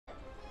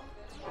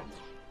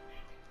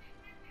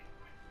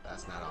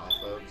That's not all,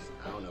 folks.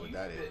 I don't know what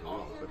that is. But we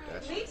gonna put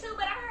that shit. Me too,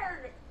 but I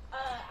heard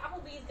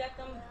Applebee's got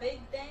them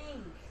big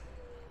things.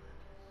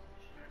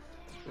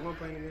 Who am I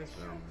playing against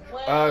them?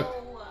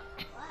 Well,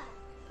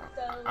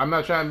 I'm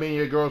not trying to be in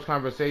your girl's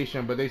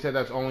conversation, but they said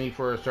that's only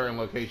for certain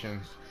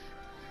locations.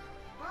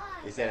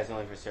 They said it's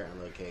only for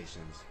certain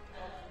locations.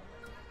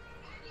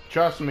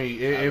 Trust me,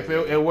 if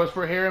it was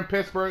for here in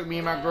Pittsburgh, me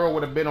and my girl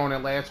would have been on it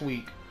last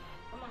week.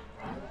 Come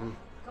on.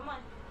 Come on.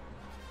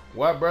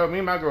 What, bro? Me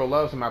and my girl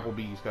love some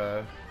Applebee's,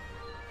 cuz.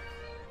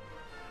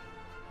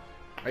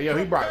 Hey, yo,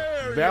 he brought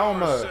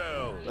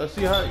Velma. Let's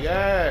see her.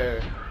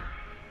 Yeah.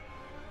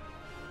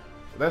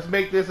 Let's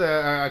make this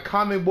a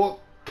comic book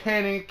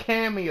canon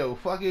cameo.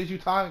 Fuck is you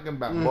talking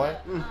about, boy?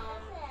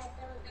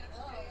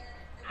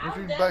 What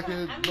you back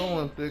here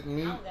doing, thick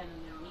meat?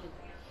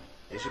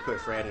 They should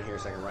put Fred in here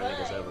so I can run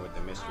niggas over with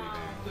the mystery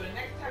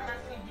van.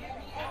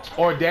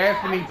 Or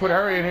Daphne put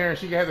her in here and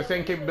she can have the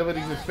same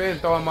capabilities as Finn,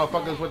 throwing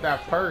motherfuckers with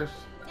that purse.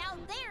 Now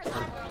there's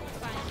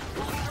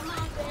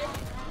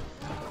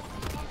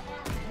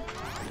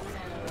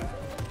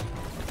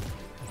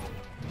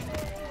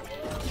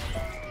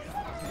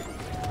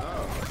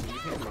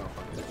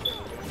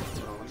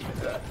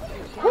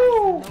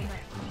Woo!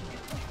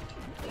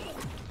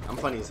 I'm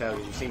funny as hell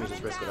because you see me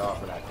just risk it all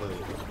for that clue.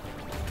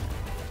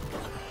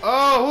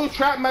 Oh, who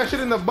trapped my shit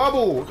in the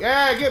bubble?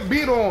 Yeah, get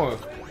beat on.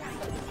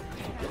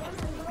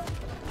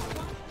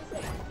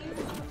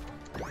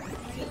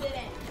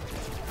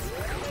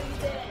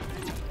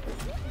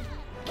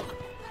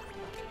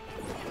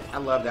 I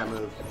love that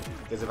move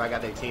because if I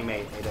got their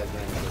teammate, it does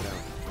damage to them.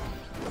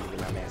 Let me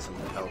give my man some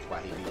health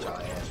while he beat y'all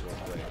ass real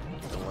quick.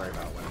 Don't worry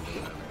about what I'm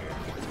doing over here.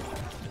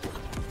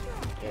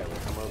 Yeah, we'll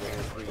come over here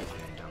and freeze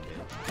and dump it.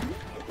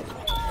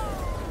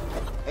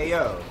 Hey,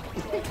 yo.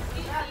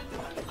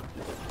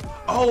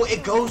 Oh,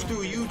 it goes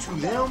through you to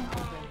them?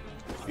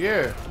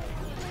 Yeah.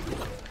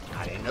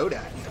 I didn't know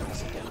that.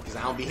 Because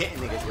I don't be hitting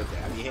niggas with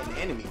that. I be hitting the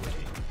enemy with it.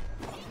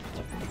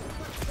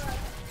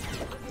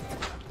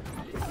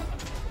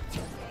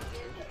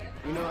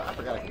 You know what? I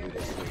forgot I could do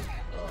this too.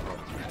 Oh,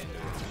 I didn't do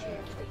this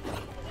shit.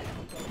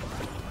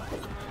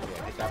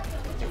 Yeah, hit that one.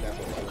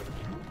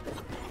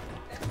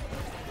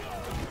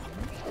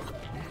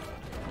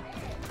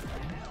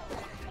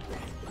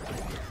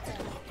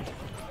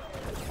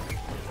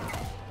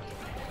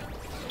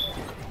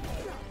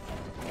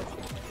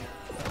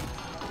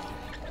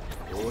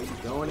 Boy, you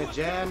going to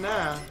jam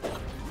now.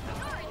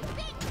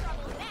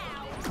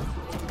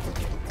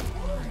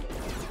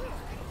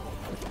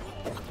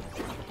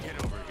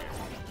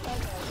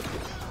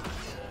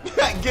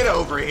 Get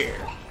over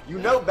here. You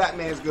know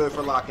Batman's good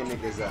for locking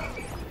niggas up.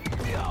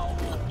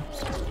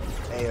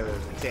 Hey,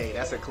 Tay,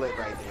 that's a clip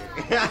right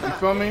there. You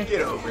feel me?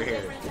 Get over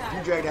here.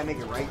 You drag that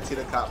nigga right to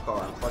the cop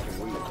car. I'm fucking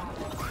weird.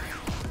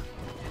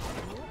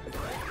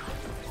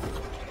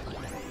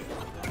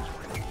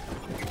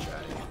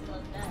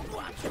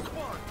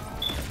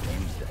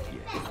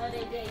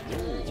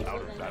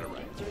 Out of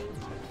battery.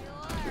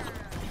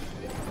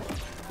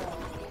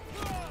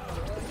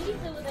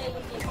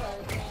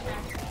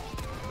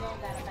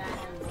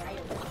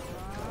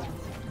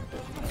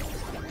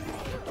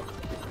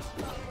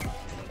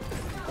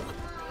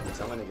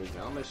 Some niggas,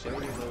 I'm gonna show you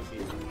those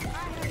here.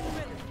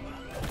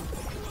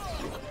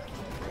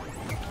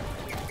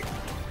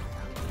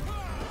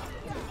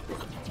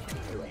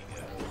 Here we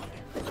go.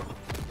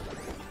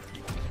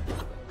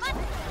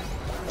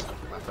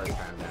 My first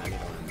time down, you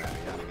don't matter.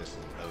 Y'all niggas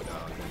some low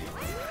dog.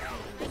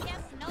 I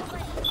guess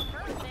nobody's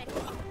perfect.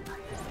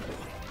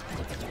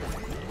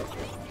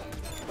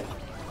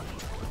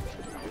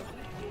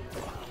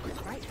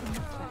 Right from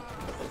the start.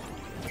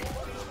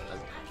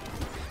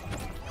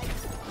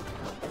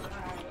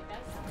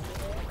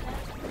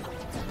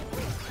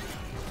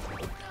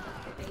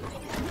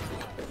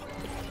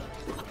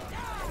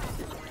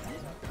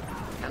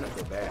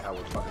 Bad how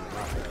we're fucking them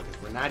up there,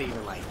 because we're not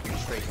even like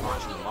straight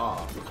launching them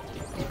off.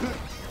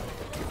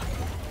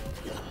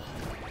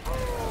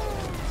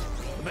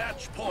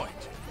 Match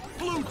point.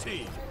 Blue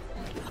team.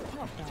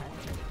 Not bad.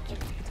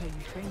 Until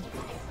you train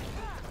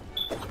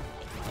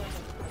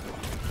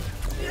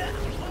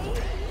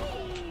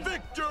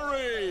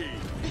Victory!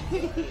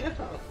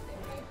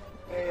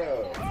 Hey yo.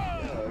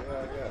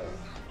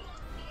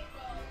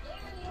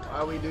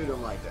 Why we do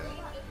them like that?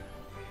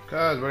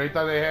 Cause, but they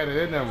thought they had it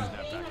in them.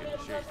 Snap back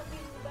into shape.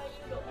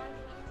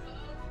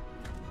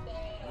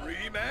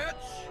 Rematch?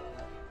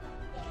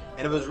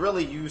 And it was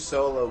really you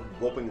solo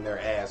whooping their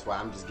ass while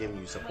I'm just giving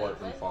you support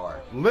from far.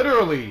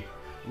 Literally.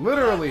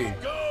 Literally.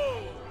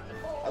 Go!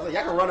 I was like,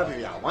 y'all can run up if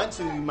y'all want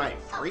to. You might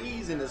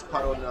freeze in this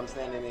puddle that I'm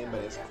standing in,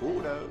 but it's cool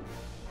though.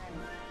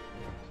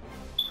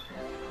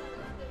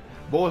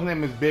 Boy's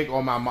name is Big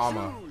on my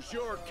mama. Choose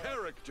your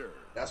character.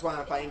 That's why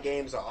I'm fighting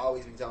games. I'll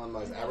always be telling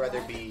most. I'd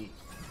rather be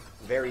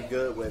very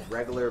good with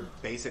regular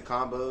basic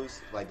combos,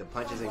 like the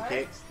punches and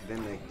kicks,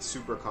 than the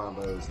super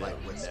combos, like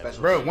with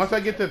special. Bro, kicks. once I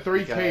get to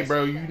 3K, Because,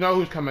 bro, you know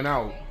who's coming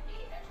out.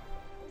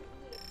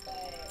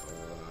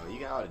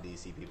 You got all the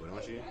DC people,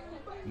 don't you?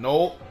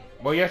 Nope.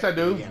 Well, yes, I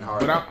do. You're getting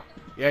harder. But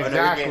Yeah,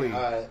 exactly.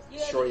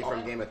 Shorty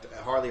from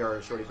Harley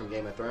or Shorty from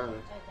Game of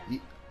Thrones.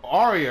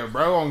 Arya,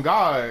 bro, on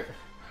God.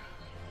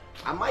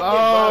 I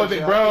might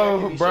get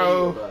bugs,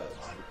 bro.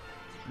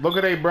 Look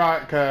at they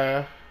brought,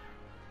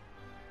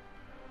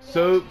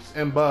 Soups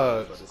and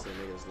bugs. But this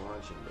nigga's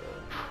launching, bro.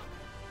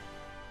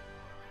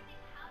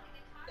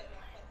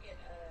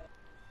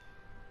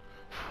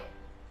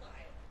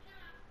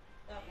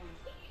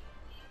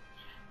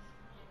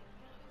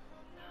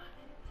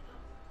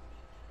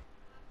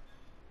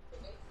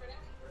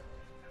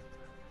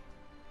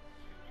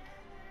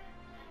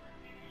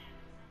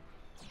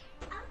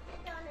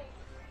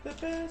 The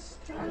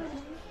best time,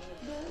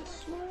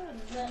 best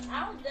one.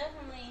 I was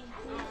definitely.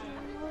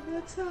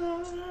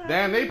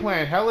 Damn, they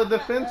playing hella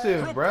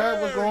defensive, bruh.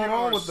 What's going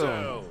on with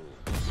them?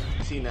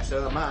 See, that's the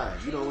other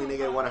mind. You the only nigga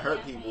that want to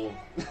hurt people.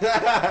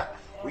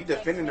 We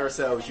defending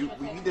ourselves. We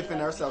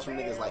defend ourselves from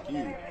niggas like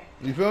you.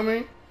 You feel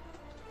me?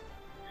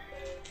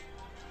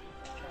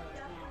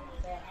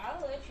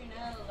 I'll let you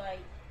know, like,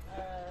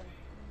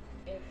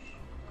 if.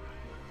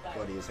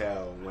 Funny as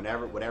hell.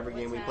 Whatever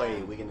game we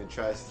play, we can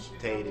trust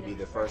Tay to be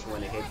the first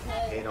one to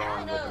hit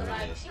on with the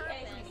niggas.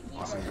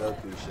 On some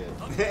Goku shit.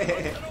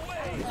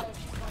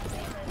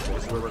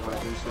 This is what we're gonna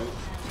do soon.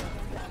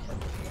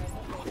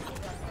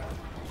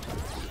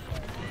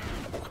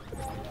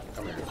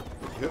 Come here.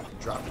 Yep,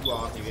 drop you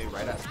off, you get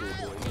right out of school,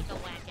 boy.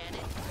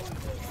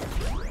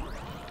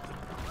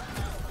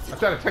 I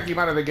try to take him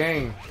out of the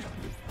game.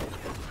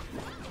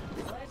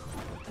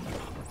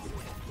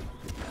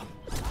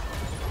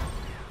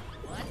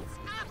 What's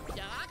up,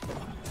 Doc?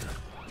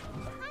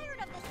 Tired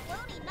of this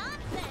loony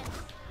nonsense.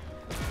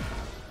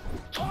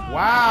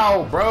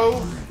 Wow, bro.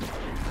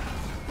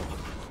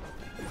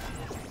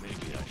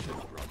 Maybe I should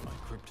have brought my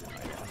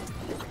kryptonite out.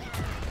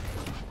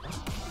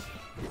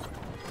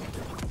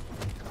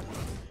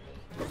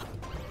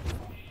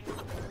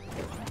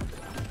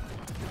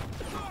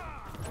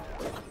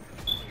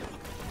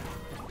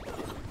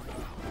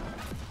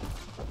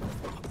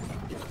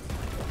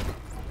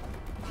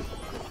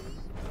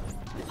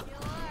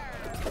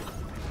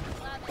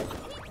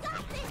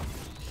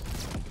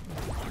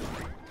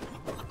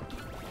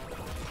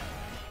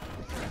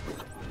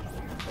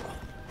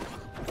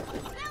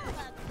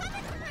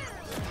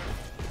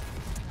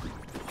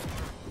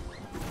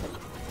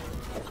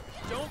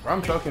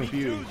 I'm so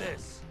confused.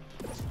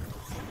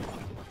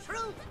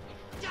 Truth,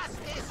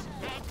 justice,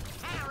 and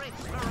courage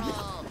for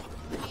all.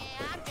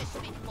 Yeah, I'm just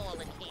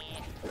spitballing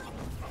here.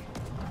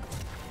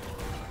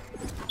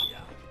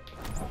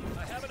 I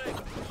have an egg.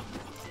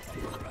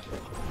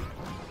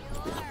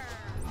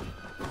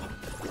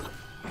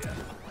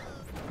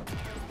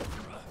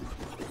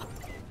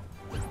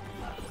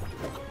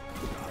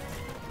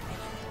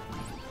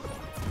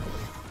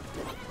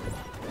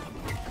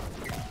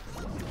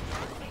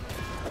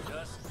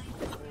 Just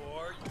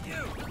for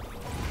you.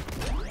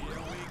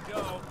 Here we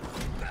go.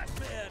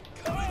 Batman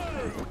coming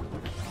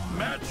through.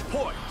 Match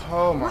point.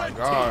 Oh my Red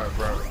God, team.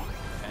 bro.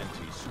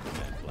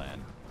 Anti-Superman plan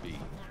B.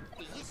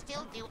 Do you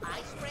still do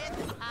ice breath?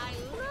 I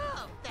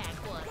love that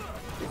one.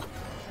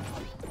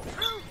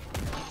 Truth,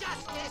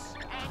 justice,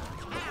 and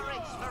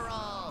courage for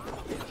all.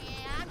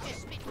 Yeah, I'm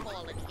just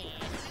spitballing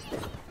here.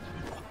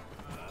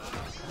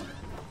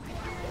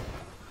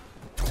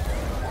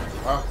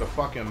 Off the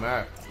fucking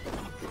map.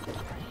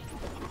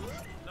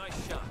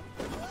 Nice shot.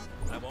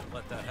 I won't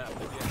let that happen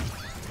again.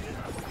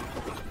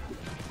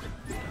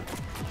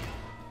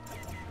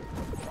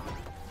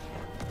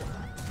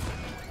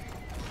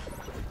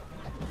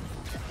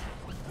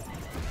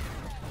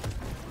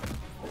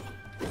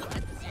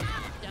 What's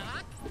up,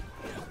 Doc?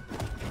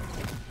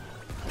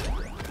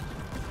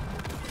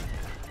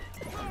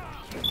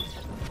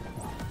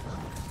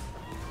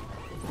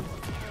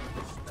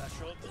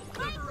 Special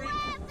delivery.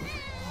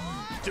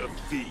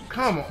 Defeat.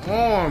 Come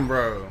on,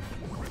 bro.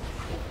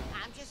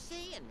 I'm just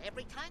saying,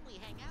 every time we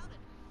hang out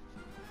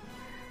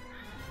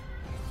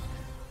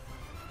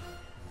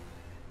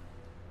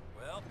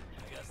Well,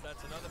 I guess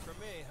that's another for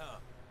me, huh?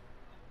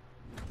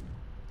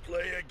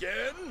 Play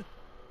again?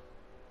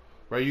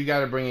 Bro, you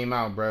gotta bring him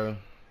out, bro.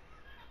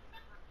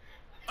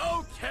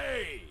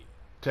 Okay.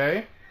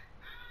 Tay?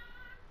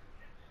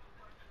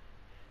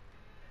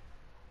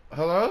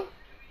 Hello?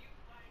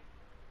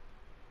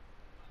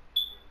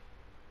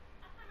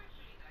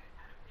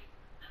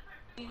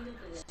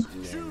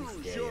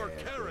 Choose your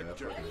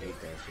character. I fucking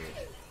hate that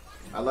shit.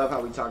 I love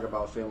how we talk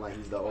about feeling like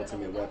he's the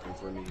ultimate weapon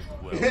for me.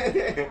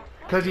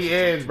 Cause he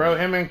is, bro.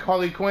 Him and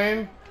Harley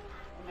Quinn.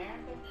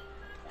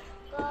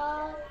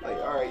 Like,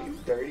 alright, you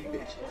dirty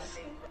bitches.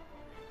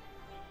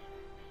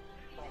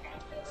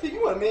 See,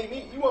 you want me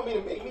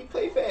to make me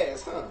play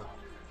fast, huh?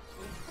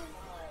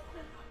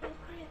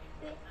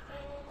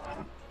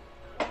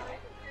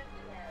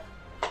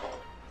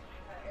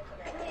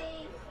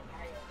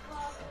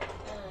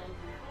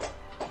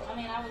 I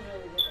mean, I was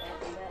really just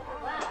asking,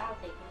 but I'll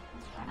take it.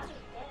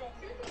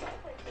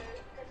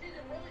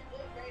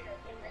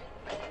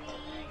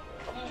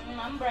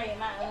 I'm braiding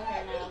my own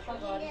hair now.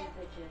 Fuck all these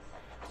bitches.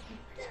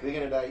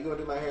 Speaking of that, you gonna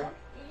do my hair?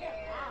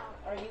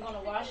 Are you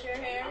gonna wash your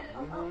hair?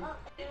 Mm-hmm.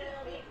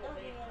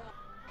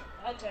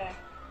 Okay.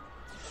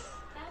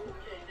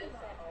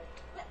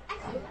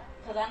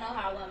 Because I know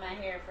how I want my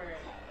hair for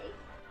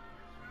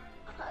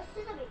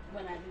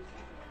when I do something.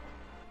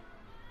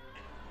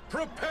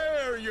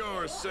 Prepare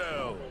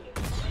yourself.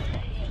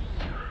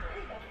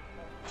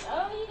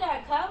 Oh, you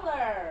got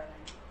color.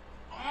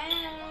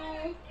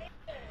 And you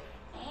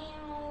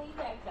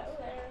got color.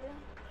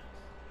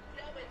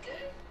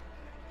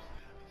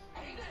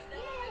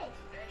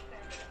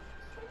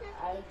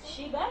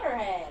 She better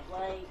have,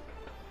 like,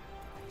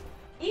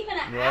 even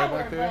an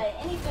hour, but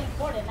anything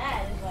more than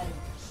that is like,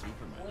 what is she doing?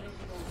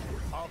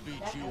 I'll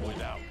beat you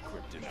without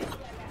kryptonite.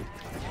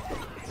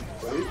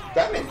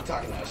 Batman be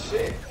talking that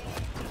shit.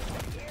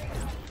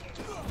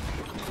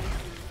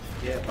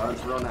 Yeah,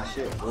 Bugs real that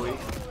shit, boy. You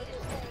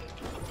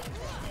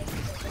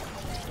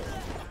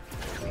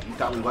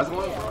thought we wasn't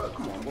one?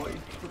 Come on, boy.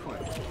 Quit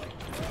playing.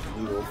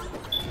 Noodles.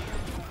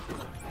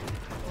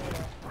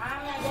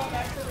 I'm not going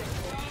back to this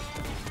shit.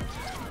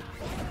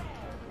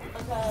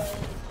 Because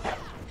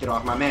Get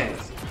off my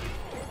mans.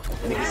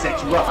 Nigga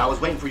set you up. I was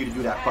waiting for you to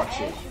do that fuck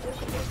shit.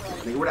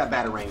 Nigga, where that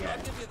batarang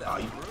at? Oh,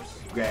 you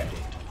grabbed it.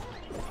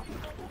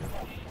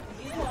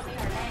 you told me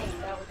her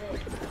name, that was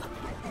it.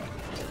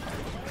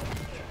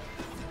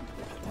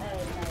 No,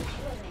 she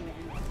wasn't even in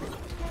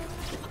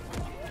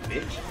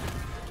it. Bitch.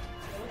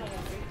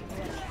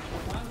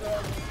 One girl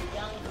was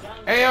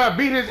young. Hey,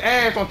 beat his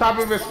ass on top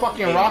of his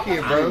fucking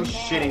rocket, bro. I'm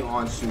shitting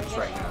on suits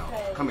right now.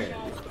 Come here.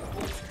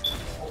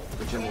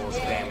 With your little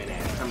spamming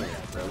ass. Come here,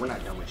 bro. We're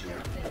not done with you.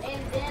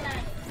 And then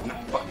I'm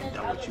not fucking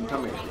done with you.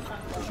 Come here.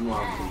 Because you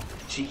want to be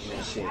cheating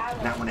and shit.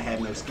 Not want to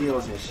have no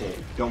skills and shit.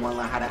 Don't want to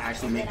learn how to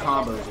actually make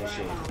combos and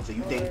shit. So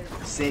you think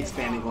Sig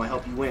spamming going to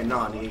help you win? No,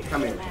 nigga.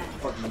 Come here.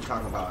 What the fuck are you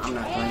talking about? I'm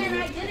not done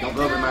with it. Don't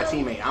go over my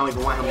teammate. I don't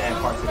even want him to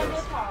have parts of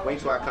this. Wait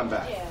till I come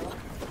back.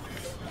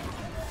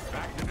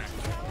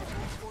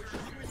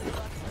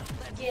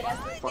 Yeah,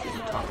 that's What the fuck are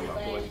you talking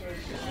about, boy?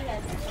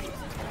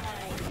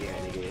 Yeah,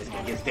 nigga.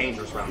 It gets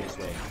dangerous around this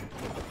way.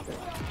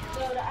 So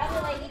the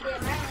other lady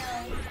did my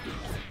hair,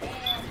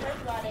 and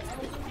first of all, they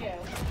only do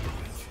Joe.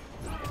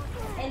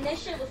 And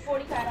this shit was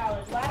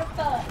 $45. Why the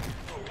fuck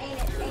ain't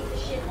the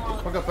shit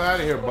long? Fuck up out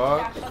of here,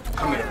 bud.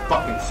 Come here,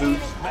 fucking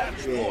suits. Yeah,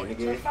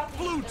 nigga.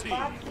 Blue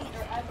team.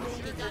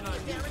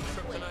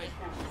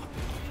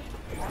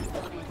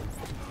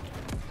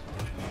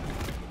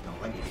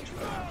 Don't let me get you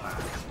out of my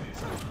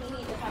He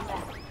needs to come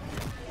back.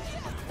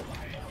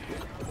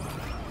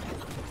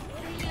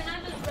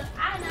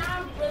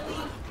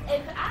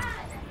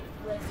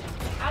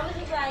 I was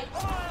just like,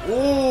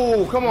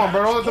 Ooh, come on,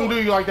 bro. Don't let them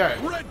do you like that.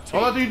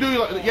 Don't let them do you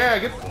like. Yeah,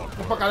 get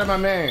the fuck out of my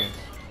man.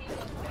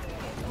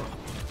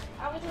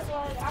 I was just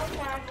like, I was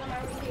trying to come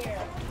over here.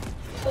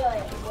 But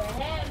what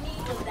had me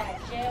was that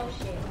jail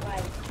shit.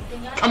 Like,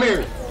 Come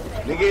here.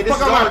 Nigga, this Fuck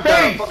is out our my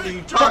face. dub. Fuck are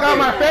you Fuck out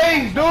my talking?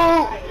 face,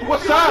 dude.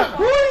 What's up?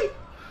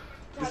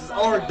 This is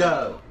our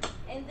dub.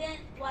 And then,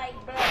 like,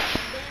 bro,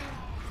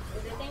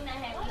 the thing that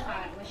had me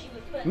hot when she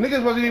was putting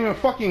Niggas wasn't even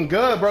fucking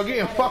good, bro.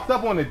 Getting fucked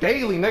up on the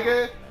daily,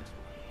 nigga.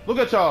 Look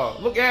at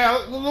y'all. Look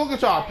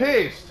at y'all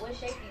pissed. what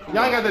shape you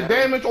Y'all ain't got the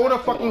damage or the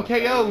fucking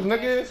KOs,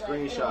 nigga.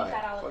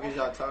 Screenshot. Fuck is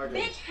y'all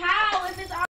target? Bitch, how if it's